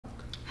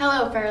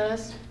Hello,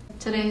 Fairless.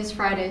 Today is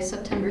Friday,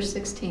 September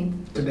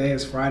 16th. Today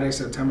is Friday,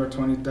 September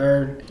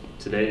 23rd.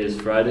 Today is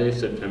Friday,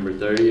 September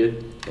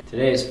 30th.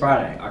 Today is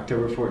Friday,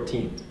 October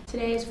 14th.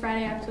 Today is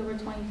Friday, October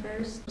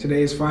 21st.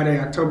 Today is Friday,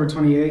 October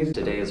 28th.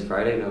 Today is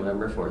Friday,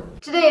 November 4th.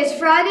 Today is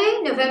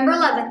Friday, November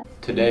 11th.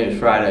 Today is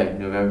Friday,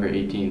 November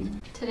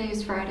 18th. Today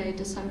is Friday,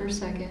 December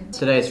 2nd.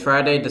 Today is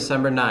Friday,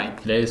 December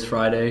 9th. Today is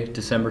Friday,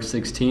 December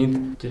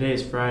 16th. Today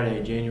is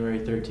Friday, January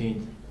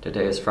 13th.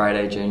 Today is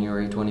Friday,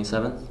 January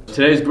 27th.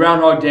 Today is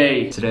Groundhog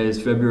Day. Today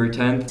is February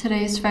 10th.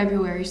 Today is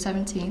February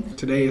 17th.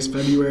 Today is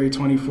February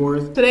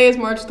 24th. Today is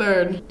March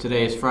 3rd.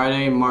 Today is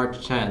Friday,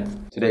 March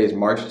 10th. Today is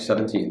March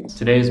 17th.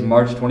 Today is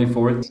March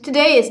 24th.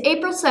 Today is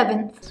April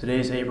 7th. Today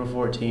is April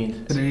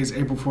 14th. Today is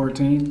April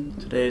 14th.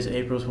 Today is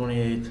April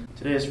 28th.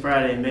 Today is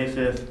Friday, May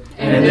 5th.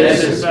 And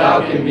this is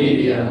Falcon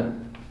Media.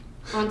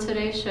 On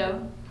today's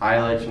show,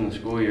 Highlights from the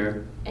school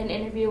year. An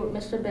interview with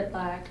Mr.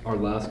 Bidlack. Our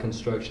last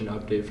construction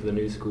update for the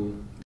new school.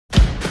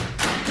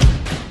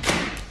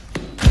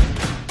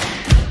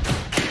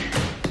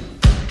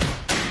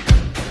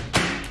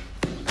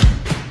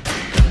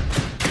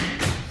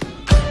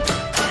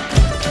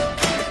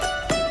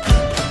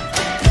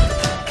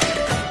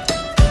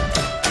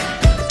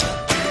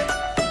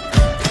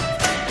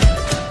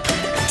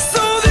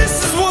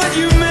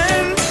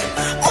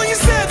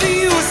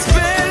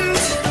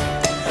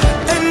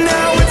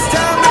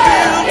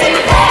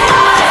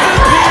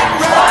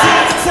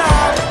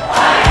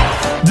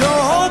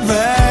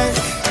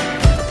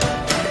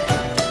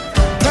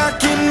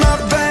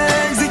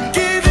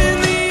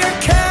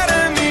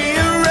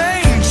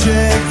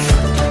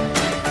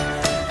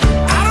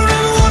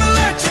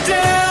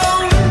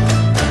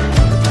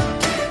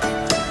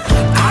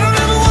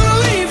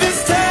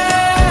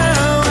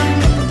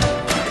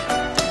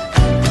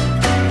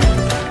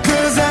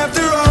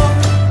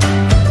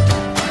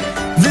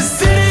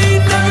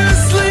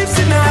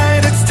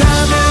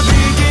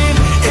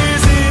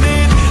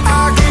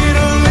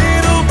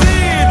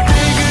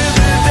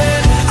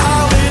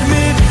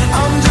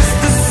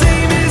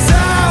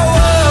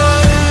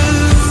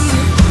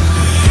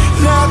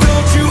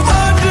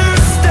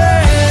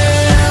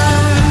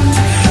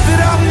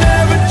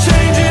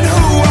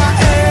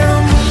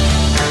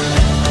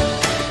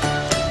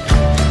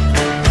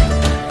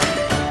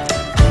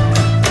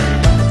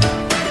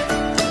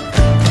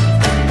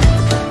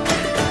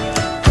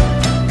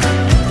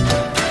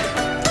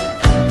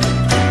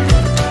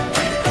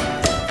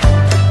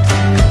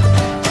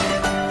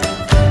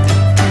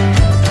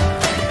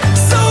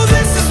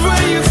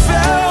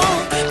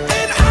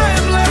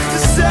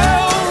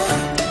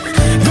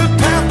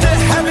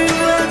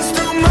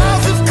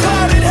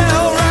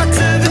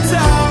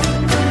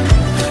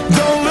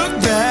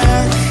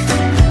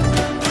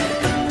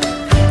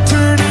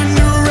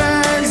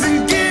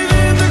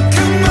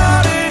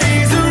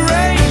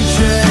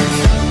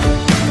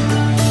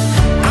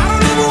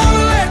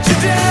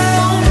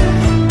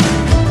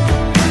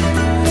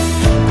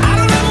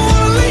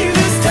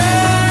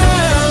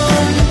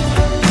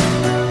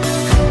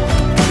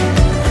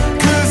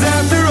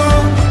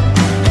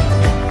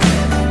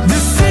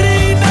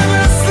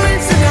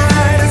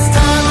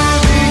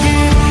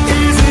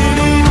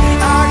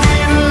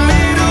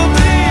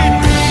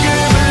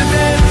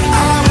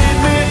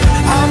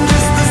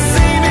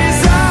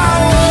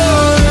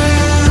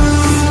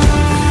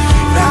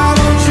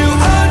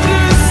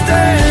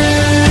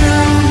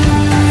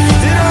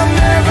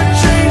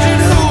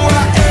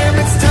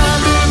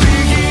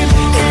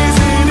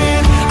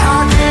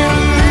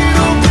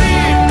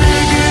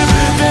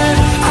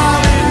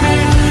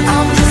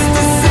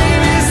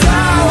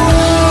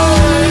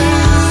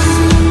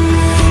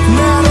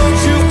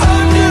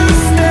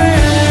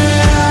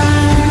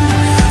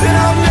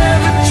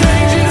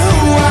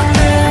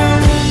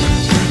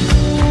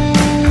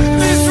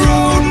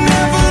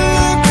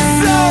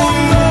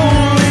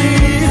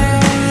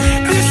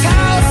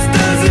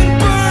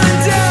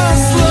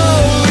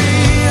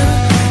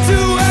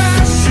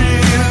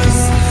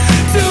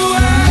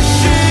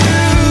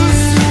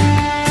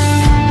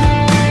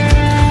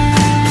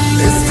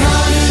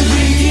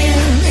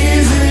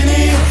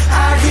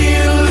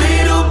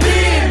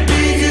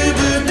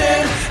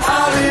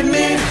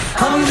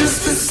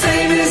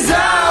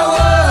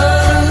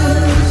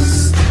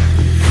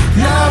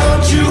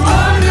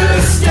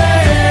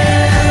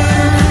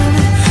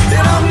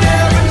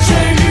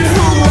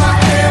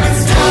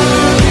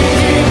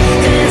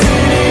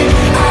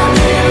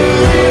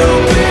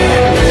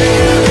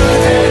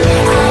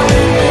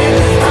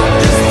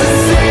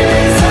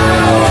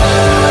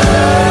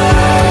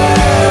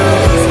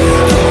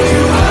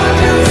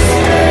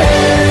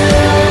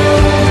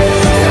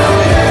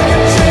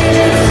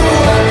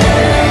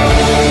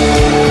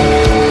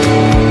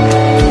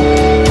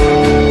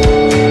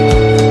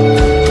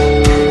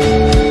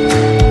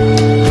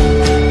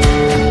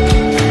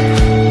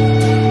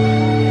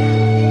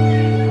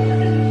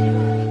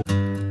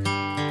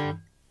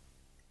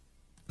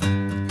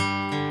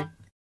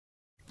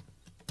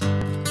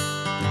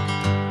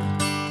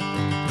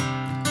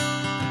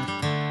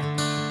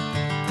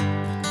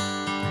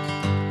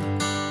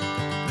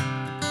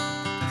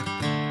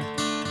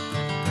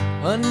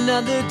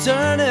 Another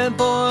turning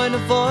point, a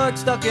fork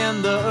stuck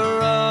in the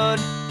road.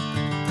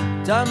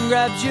 Time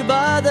grabs you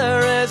by the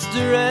wrist,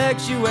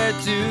 directs you where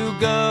to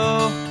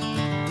go.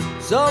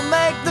 So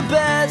make the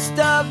best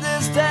of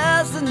this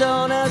test and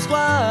don't ask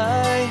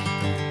why.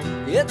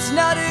 It's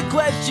not a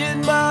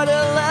question but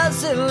a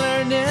lesson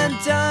learned in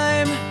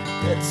time.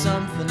 It's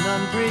something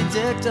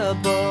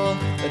unpredictable,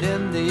 but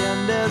in the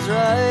end is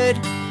right.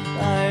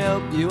 I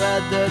hope you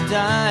had the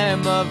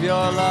time of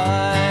your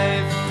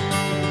life.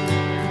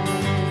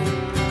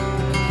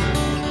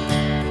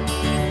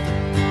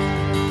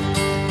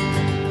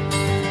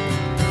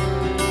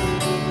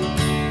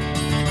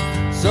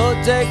 So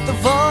take the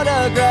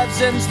photographs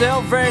and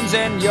still frames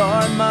in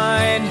your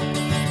mind,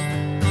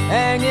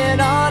 hanging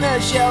on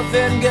a shelf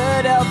in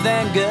good health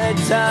and good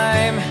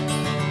time.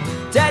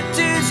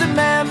 Tattoos and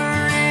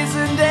memories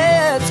and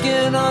dead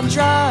skin on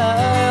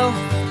trial.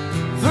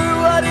 For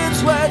what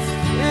it's worth,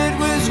 it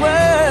was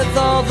worth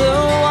all the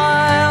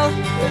while.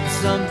 It's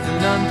something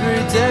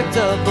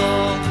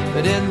unpredictable,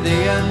 but in the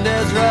end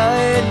is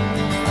right.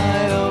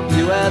 I hope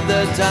you had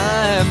the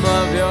time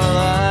of your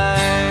life.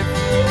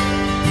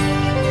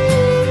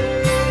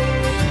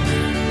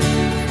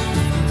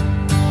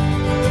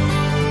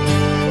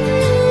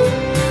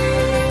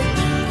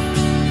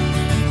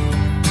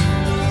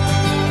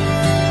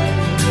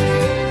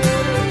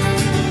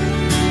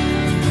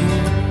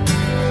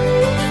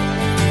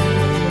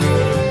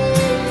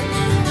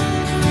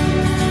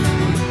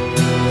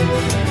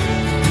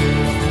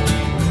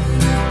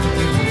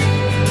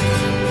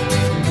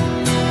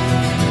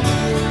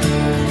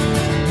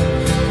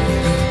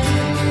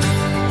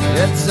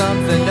 It's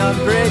something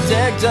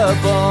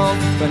unpredictable,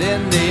 but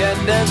in the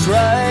end it's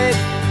right.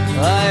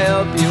 I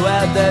hope you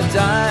had the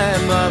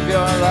time of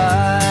your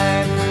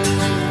life.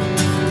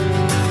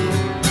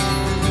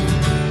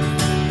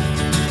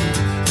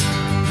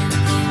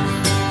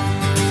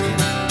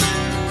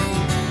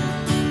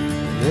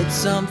 It's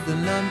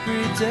something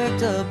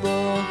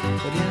unpredictable,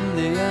 but in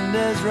the end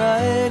is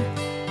right.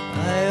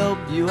 I hope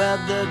you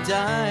had the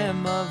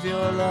time of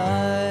your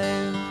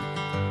life.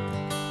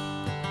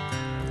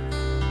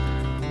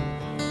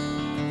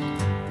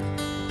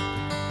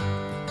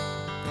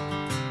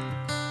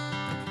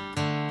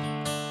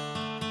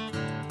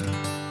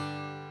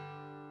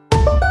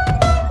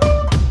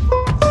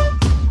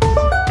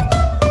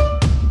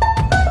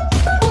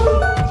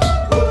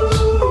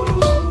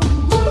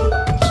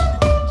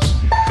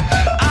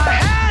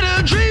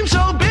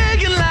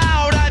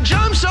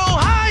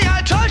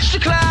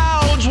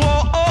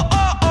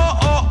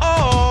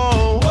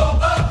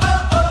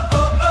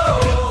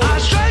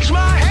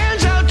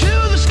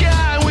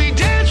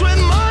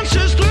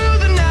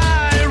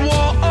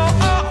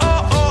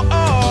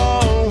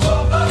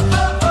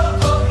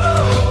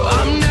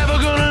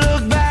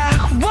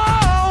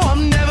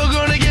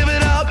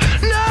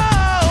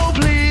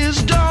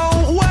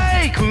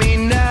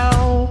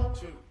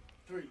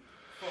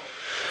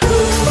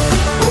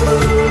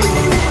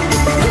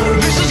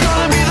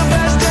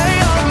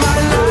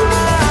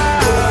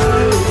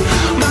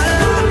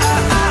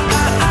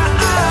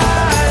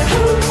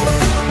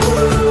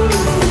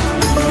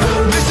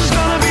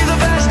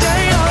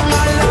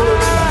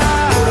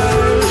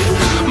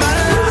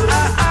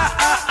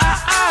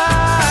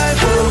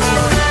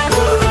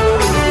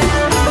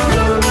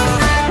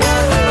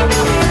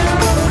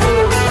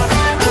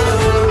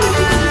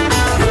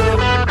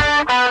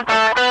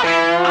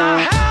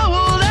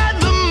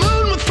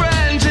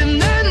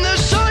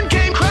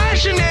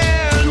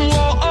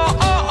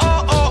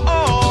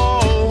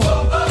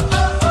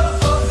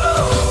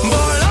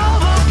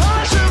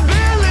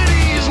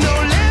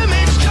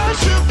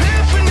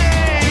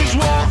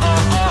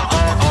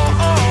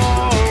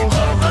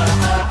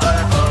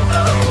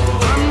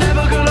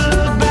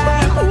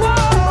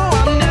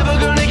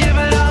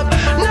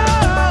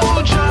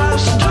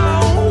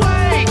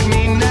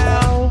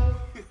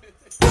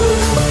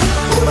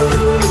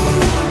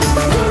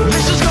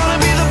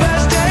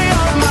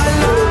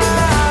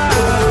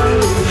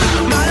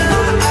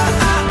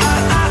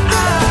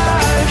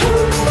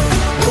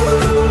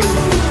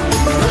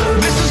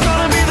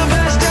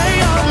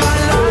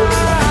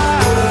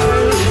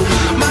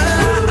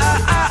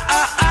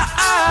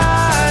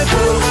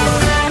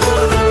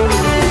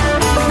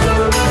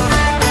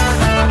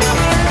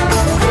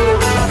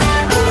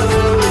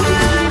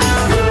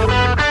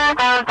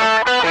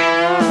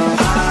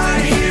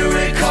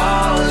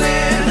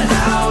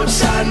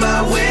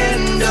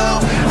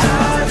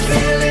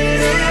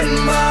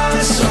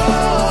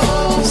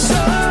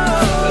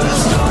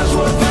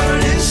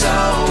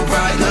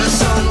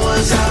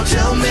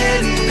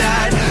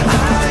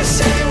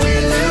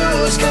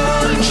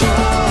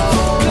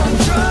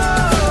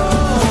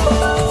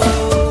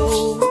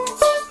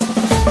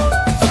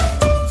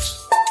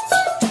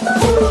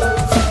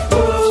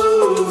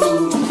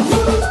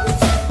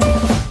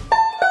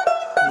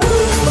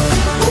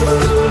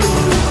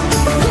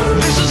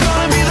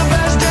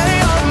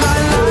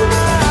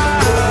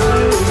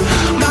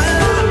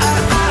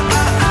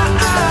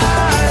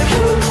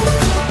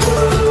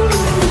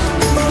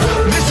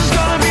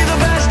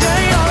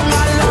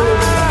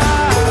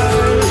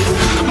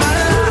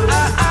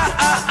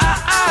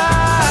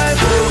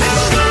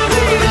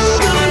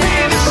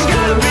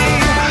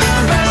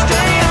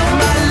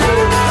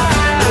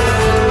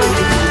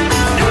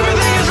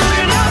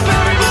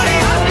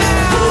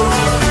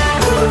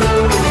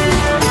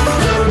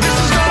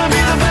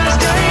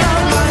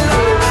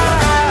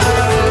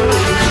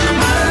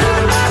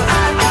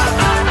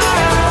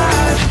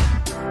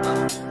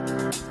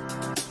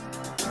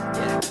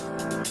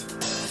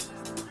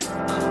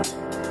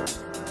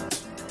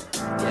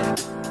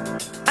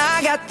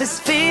 this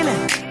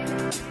feeling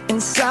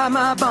inside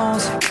my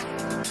bones.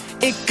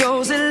 It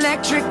goes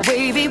electric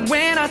wavy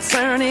when I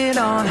turn it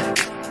on.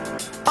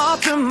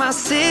 Off from my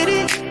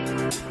city,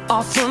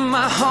 off from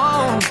my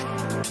home.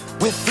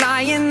 We're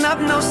flying up,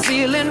 no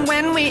ceiling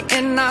when we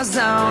in our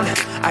zone.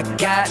 I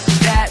got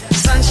that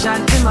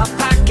sunshine in my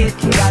pocket,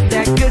 got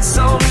that good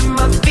soul in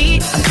my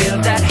feet. I feel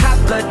that hot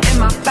blood in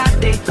my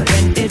body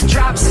when it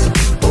drops.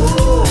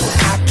 Ooh,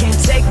 I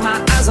can't take my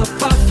eyes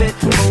off of it,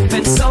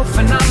 moving so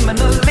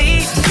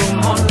phenomenally. You're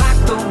more like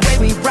the way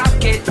we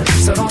rock it,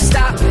 so don't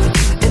stop.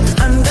 It's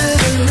under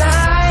the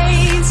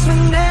lights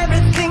when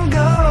everything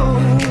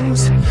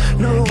goes.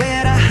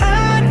 Nowhere to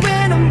hide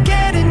when I'm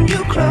getting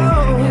you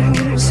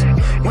close.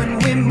 When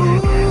we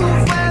move,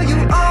 well, you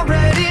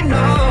already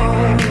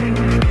know.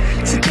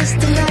 So just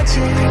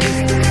imagine.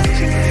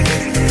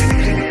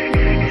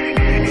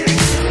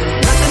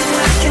 Nothing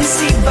I can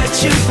see but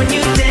you when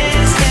you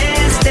dance,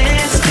 dance,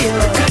 dance. Feel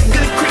good,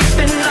 good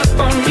creeping up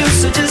on you.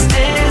 So just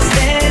dance,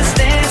 dance,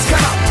 dance.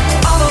 Come on.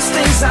 All those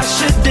things I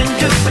shouldn't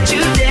do, but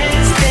you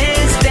dance,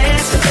 dance,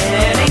 dance.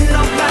 And ain't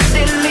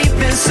nobody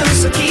leaving soon,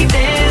 so keep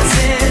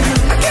dancing.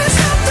 I can't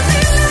stop the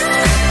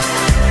feeling.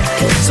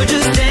 So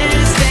just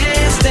dance,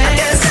 dance,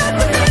 dance.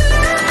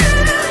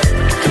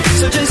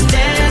 So just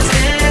dance,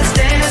 dance,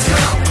 dance.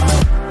 Come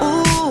on.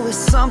 Ooh, it's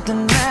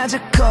something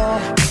magical.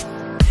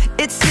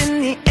 It's in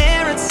the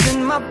air, it's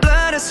in my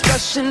blood, it's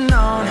rushing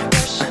on.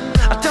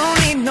 I don't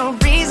need no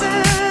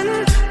reason,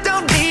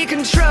 don't need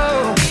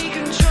control.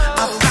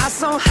 I fly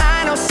so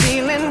high, no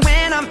ceiling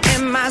when I'm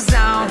in my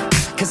zone.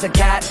 Cause I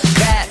got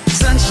that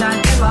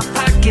sunshine in my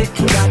pocket,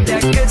 got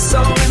that good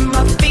soul in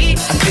my feet.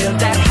 I feel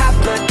that hot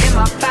blood in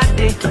my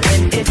body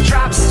when it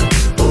drops.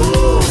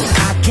 Ooh,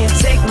 I can't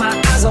take my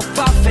eyes off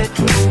of it,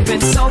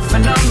 moving so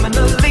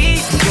phenomenally.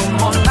 You're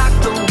more like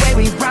the way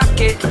we rock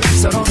it,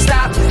 so don't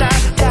stop, stop,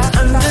 stop.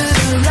 Under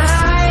the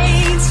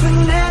lights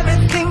when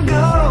everything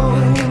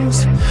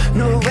goes.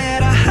 Nowhere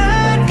to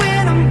hide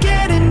when I'm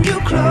getting you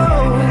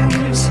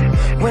close.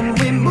 When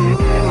we move,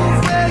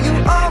 well, you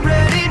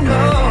already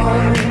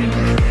know.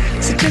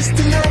 So just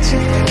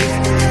imagine.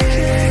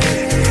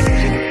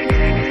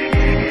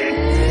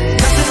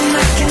 Nothing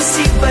I can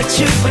see but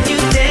you when you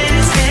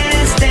dance,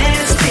 dance,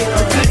 dance. Feel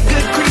good,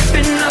 good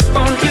creeping up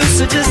on you.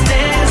 So just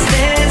dance,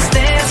 dance,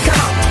 dance.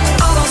 Come on.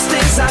 All those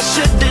things I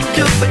shouldn't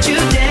do, but you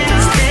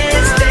dance,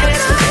 dance,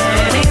 dance.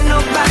 And ain't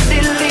nobody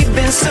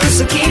leaving soon,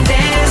 so keep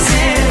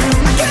dancing.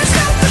 I can't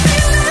stop the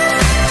feeling.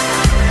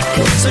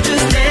 So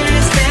just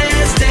dance,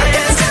 dance,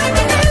 dance.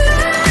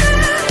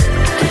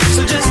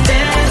 So just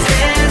dance,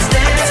 dance,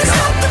 dance.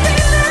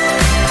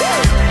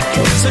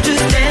 So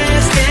just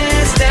dance,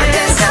 dance, dance. I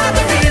can't stop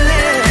the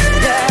feeling,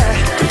 yeah.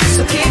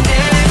 So keep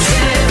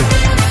dancing.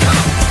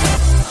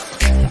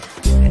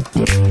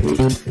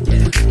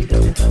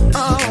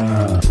 Oh,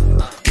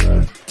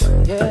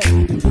 yeah,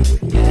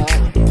 yeah.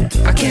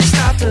 I can't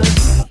stop the.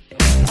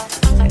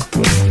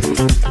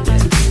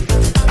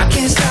 I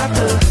can't stop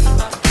the.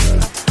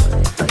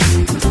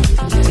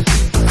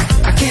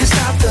 I can't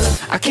stop the.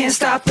 I can't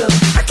stop the.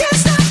 I can't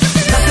stop the.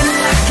 Nothing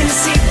I can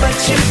see but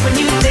you when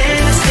you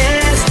dance,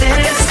 dance,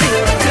 dance.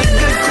 Feel good,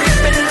 good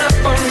creeping up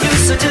on you.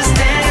 So just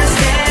dance,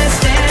 dance,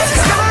 dance.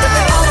 Come on.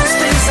 All those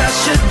things I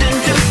shouldn't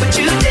do, but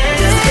you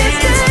dance,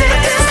 dance,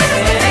 dance.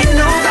 Ain't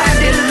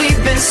nobody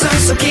leaving soon,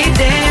 so keep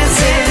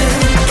dancing.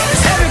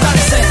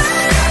 Everybody say.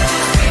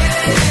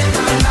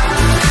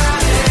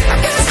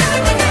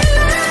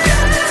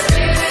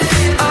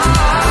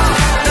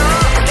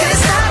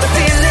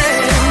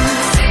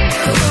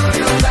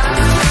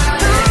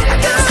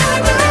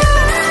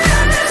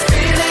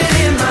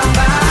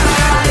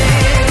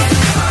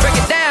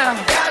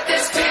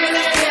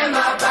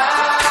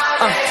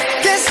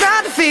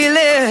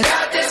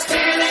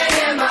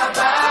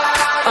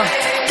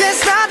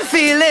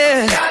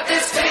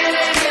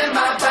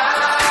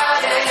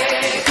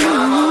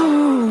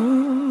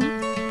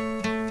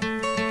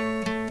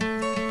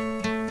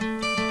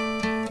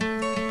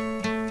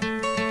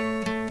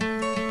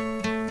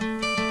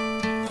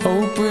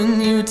 Hope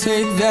when you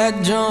take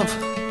that jump,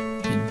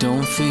 you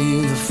don't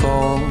feel the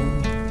fall.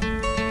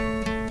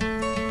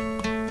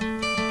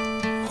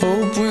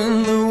 Hope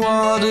when the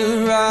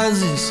water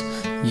rises,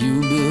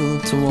 you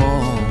built a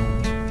wall.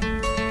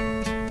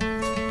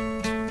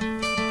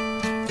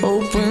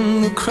 Hope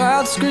when the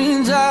crowd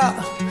screams out,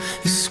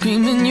 you're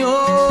screaming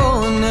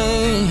your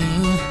name.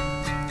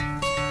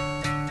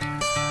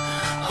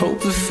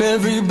 Hope if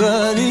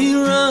everybody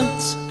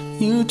runs,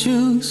 you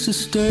choose to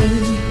stay.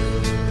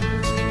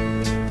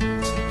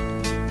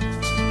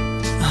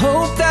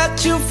 Hope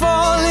that you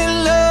fall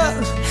in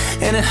love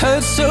and it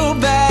hurts so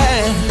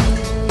bad.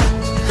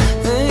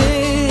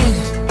 Hey,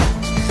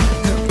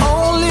 the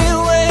only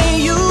way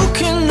you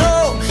can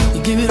know,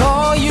 you give it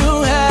all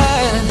you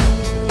had.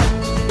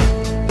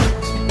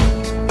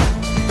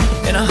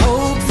 And I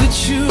hope that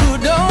you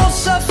don't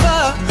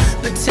suffer,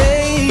 but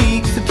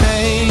take the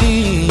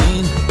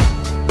pain.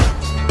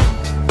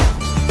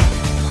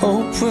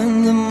 Hope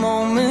when the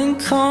moment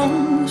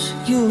comes,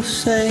 you'll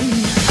say,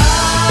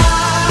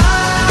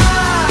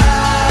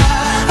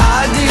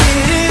 I did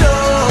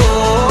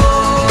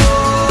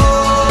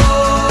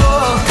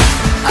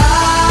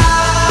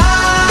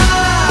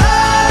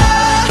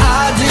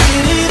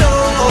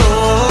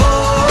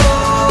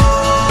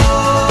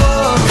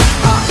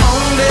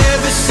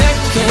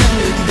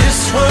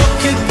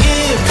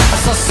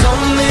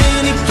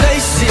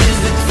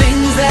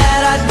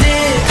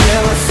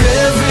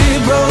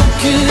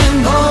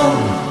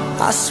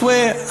I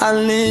swear I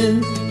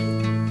lived.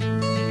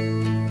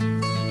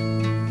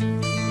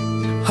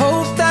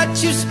 Hope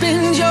that you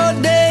spend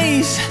your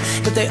days,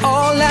 but they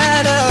all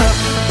add up.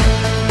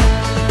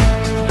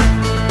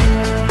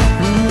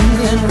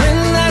 And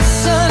when that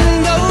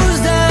sun goes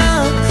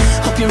down,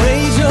 hope you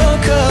raise your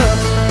cup.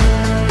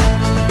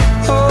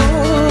 Oh,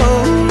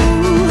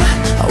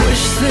 I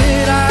wish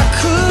that I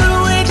could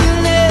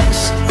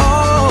witness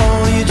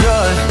all your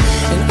joy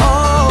and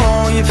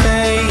all your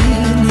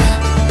pain,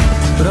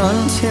 but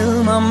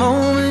until my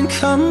moment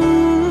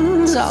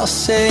comes, I'll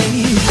say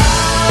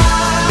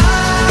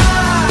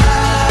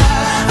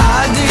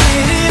I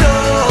did it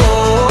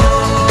all.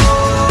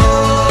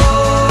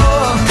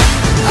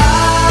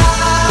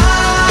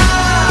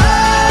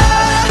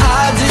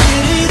 I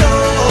did it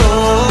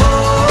all.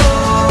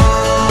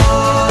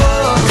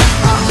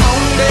 I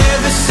owned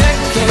every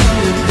second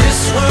that this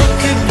world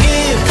could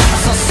give. I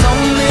saw so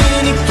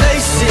many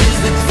places,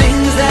 the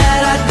things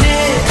that I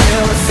did.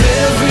 And with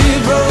every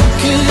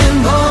broken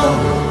bone,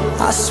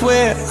 I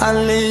swear I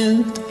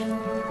lived.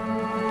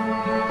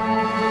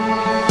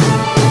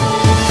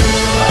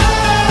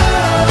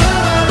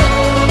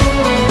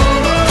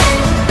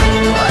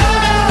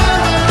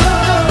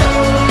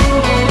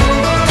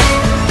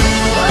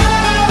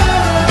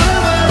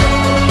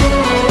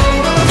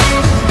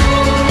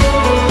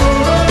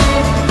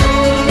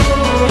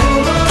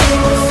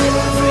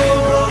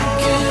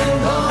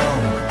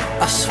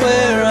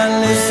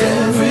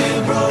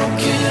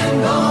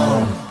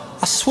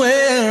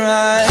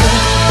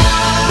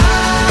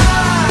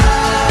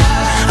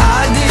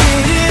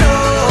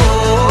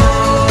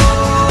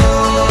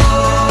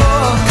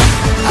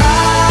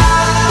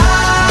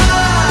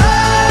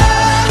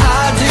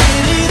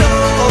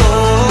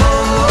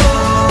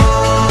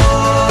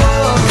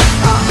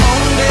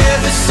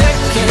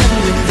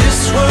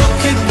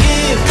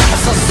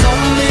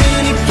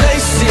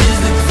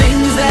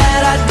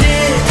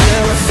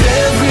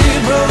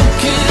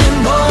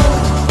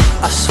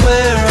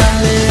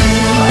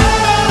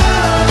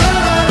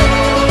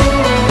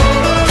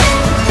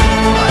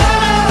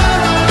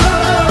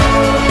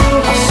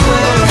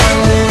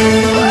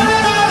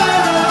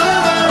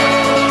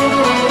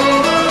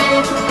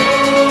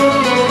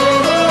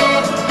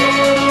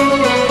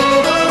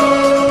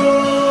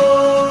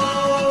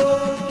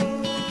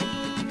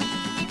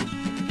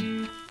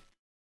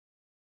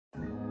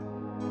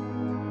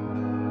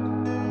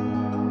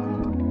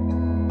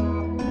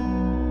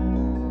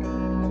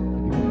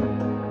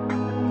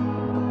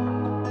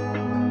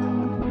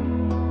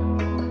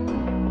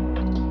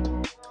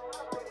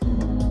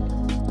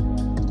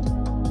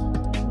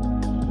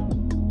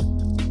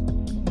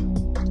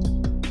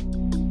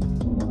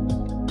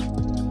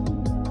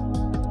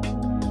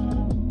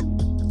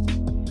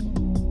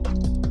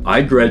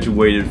 I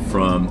graduated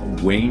from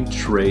Wayne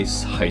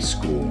Trace High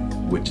School,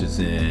 which is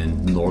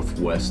in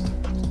Northwest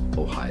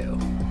Ohio.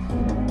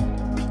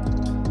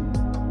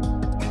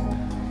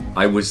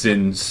 I was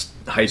in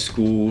high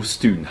school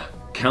student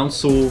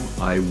council.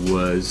 I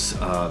was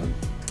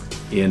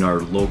in our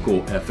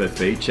local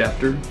FFA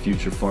chapter,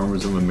 Future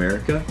Farmers of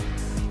America.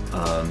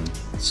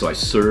 So I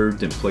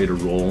served and played a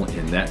role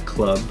in that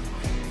club.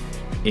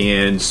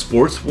 And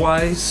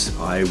sports-wise,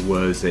 I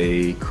was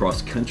a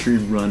cross-country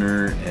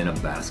runner and a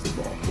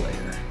basketball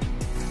player.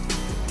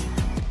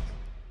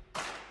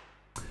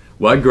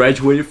 Well, I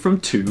graduated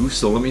from two,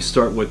 so let me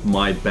start with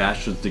my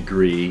bachelor's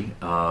degree,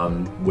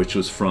 which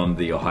was from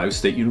the Ohio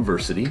State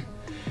University.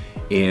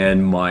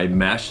 And my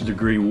master's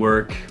degree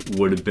work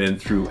would have been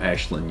through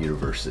Ashland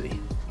University.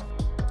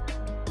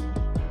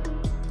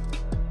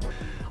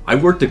 I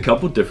worked a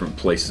couple different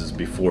places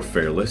before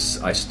Fairless.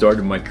 I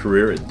started my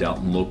career at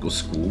Dalton Local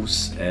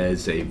Schools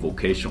as a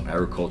vocational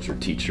agriculture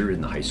teacher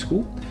in the high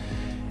school.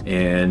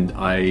 And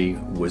I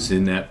was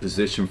in that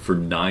position for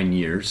 9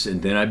 years. And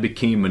then I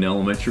became an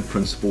elementary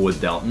principal at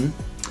Dalton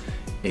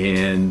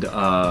and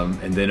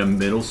then a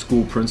middle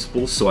school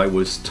principal. So I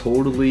was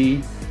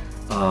totally,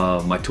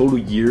 my total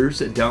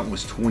years at Dalton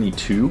was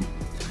 22.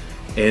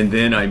 And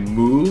then I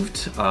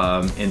moved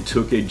and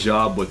took a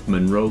job with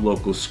Monroe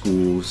Local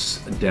Schools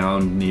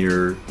down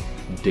near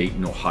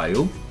Dayton,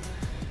 Ohio.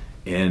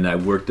 And I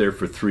worked there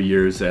for 3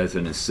 years as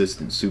an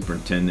assistant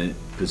superintendent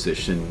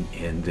position.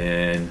 And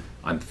then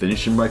I'm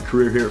finishing my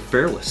career here at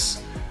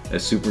Fairless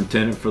as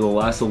superintendent for the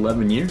last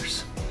 11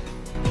 years.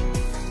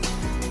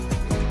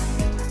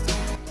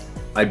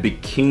 I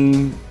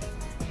became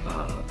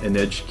an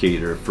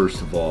educator,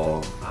 first of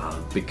all,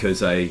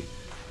 because I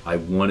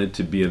wanted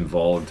to be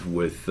involved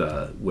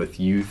with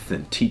youth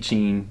and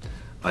teaching.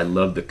 I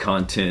love the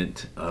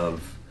content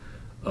of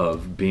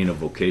being a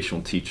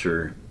vocational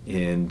teacher.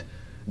 And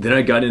then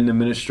I got into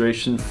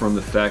administration from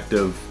the fact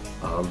of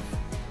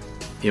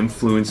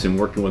influence and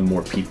working with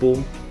more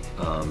people.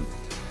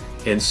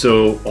 And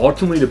so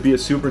ultimately, to be a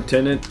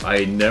superintendent,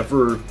 I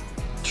never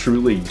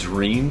truly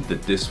dreamed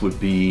that this would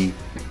be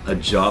a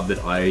job that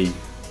I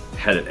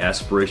had an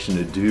aspiration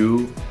to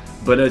do.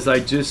 But as I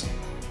just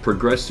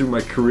progressed through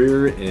my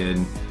career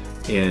and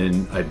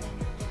I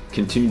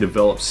continued to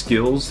develop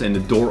skills and the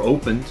door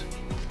opened,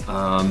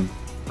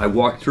 I I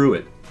walked through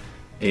it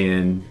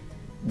and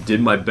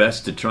did my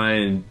best to try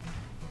and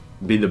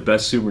be the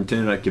best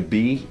superintendent I could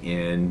be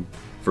and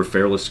for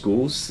Fairless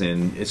Schools,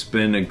 and it's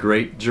been a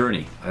great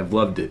journey. I've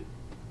loved it,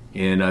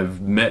 and I've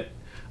met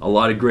a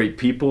lot of great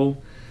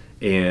people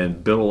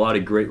and built a lot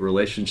of great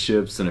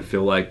relationships, and I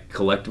feel like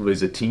collectively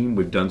as a team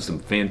we've done some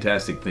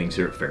fantastic things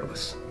here at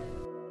Fairless.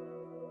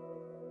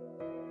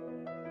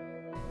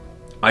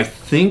 I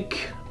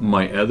think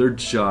my other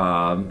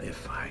job,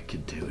 if I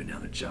could do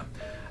another job,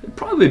 it'd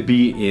probably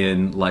be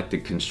in like the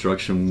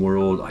construction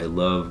world. I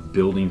love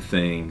building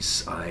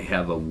things. I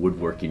have a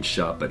woodworking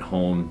shop at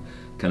home,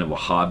 kind of a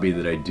hobby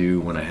that I do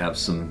when I have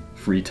some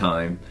free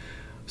time.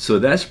 So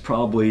that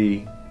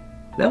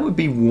would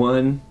be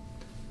one.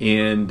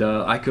 And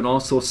I could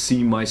also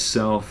see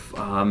myself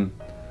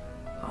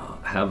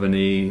having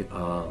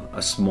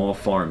a small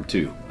farm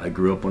too. I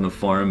grew up on a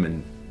farm,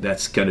 and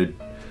that's kind of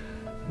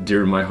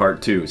dear to my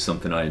heart too. It's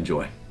something I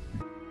enjoy.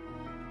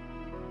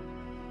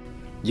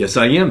 Yes,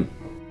 I am.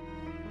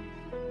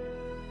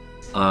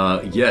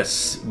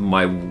 Yes,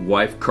 my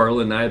wife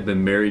Carla and I have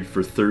been married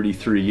for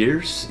 33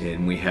 years,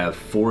 and we have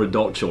 4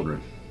 adult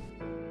children.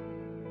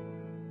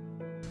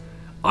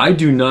 I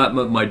do not,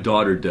 but my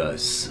daughter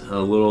does. A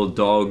little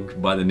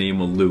dog by the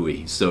name of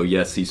Louie. So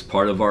yes, he's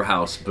part of our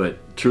house,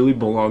 but truly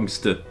belongs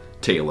to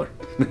Taylor.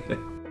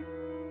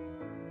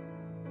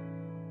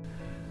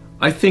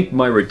 I think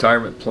my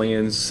retirement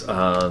plans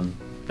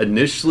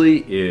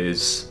initially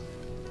is,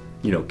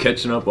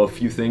 catching up a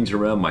few things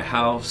around my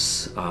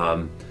house,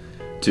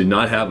 to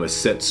not have a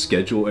set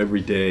schedule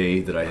every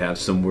day that I have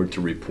somewhere to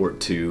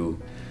report to.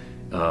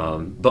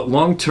 But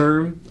long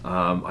term,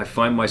 I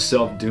find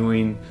myself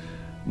doing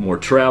more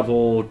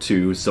travel,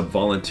 to some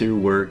volunteer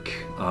work.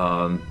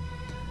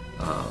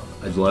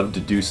 I'd love to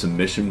do some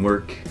mission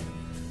work.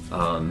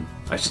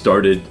 I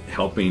started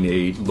helping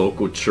a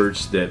local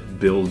church that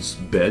builds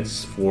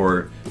beds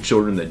for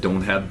children that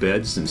don't have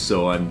beds, and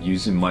so I'm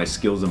using my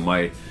skills in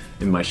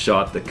my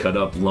shop to cut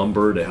up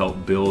lumber to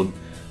help build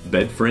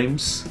bed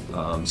frames.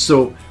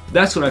 So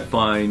that's what I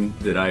find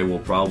that I will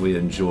probably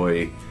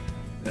enjoy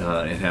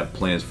and have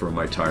plans for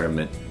my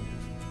retirement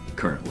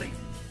currently.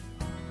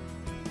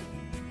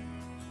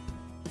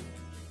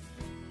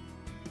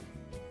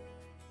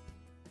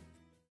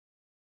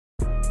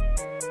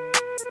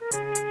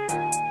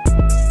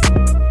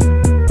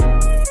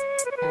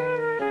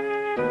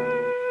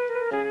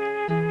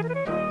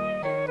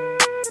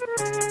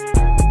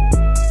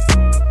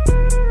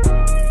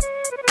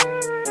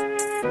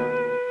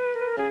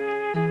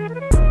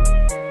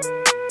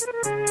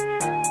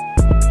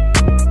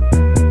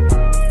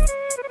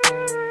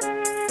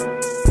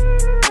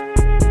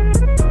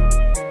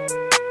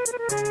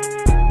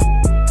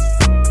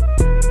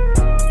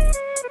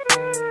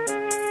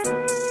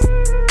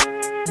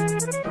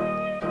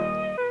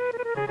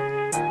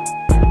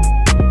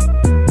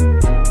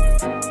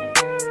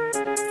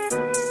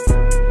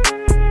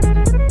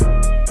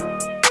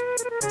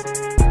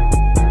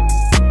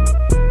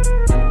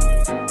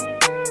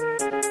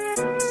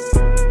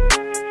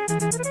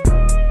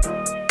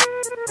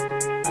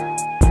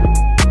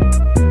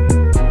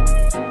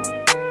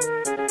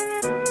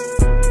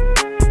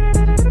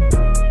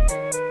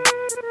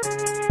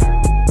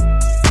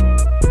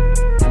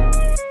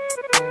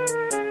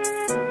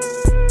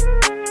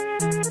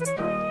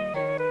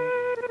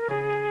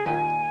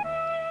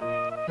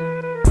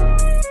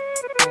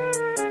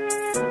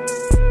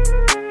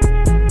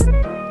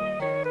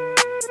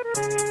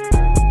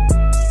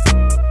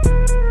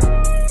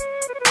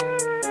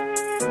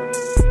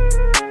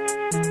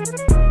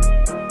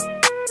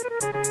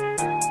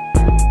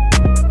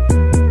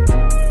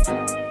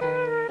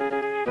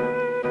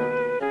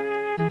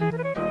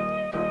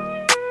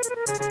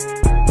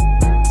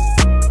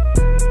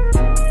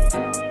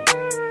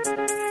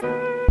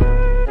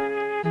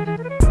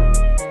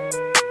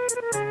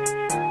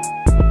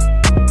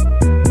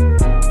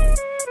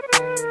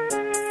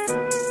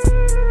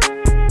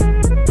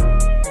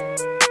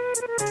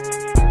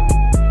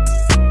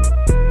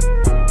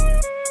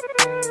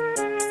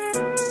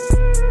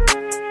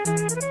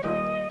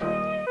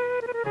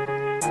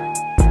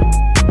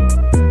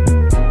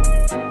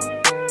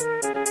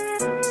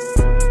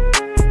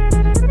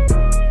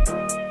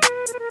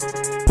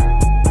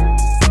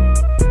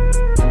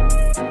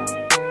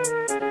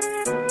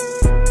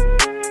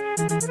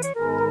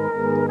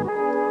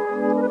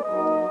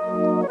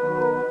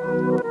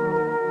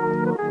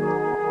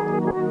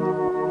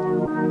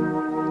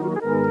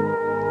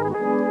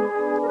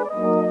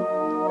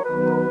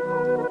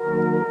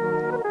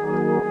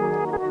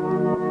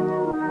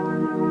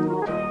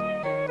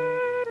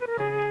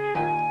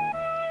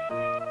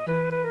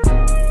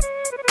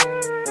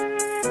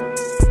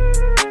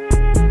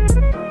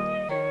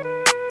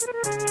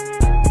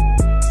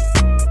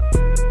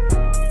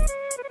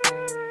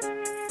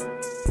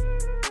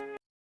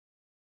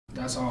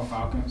 That's all,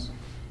 Falcons.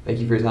 Thank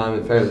you for your time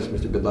at Fairless,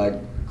 Mr.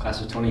 Bidlack.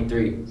 Class of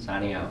 23,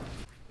 signing out.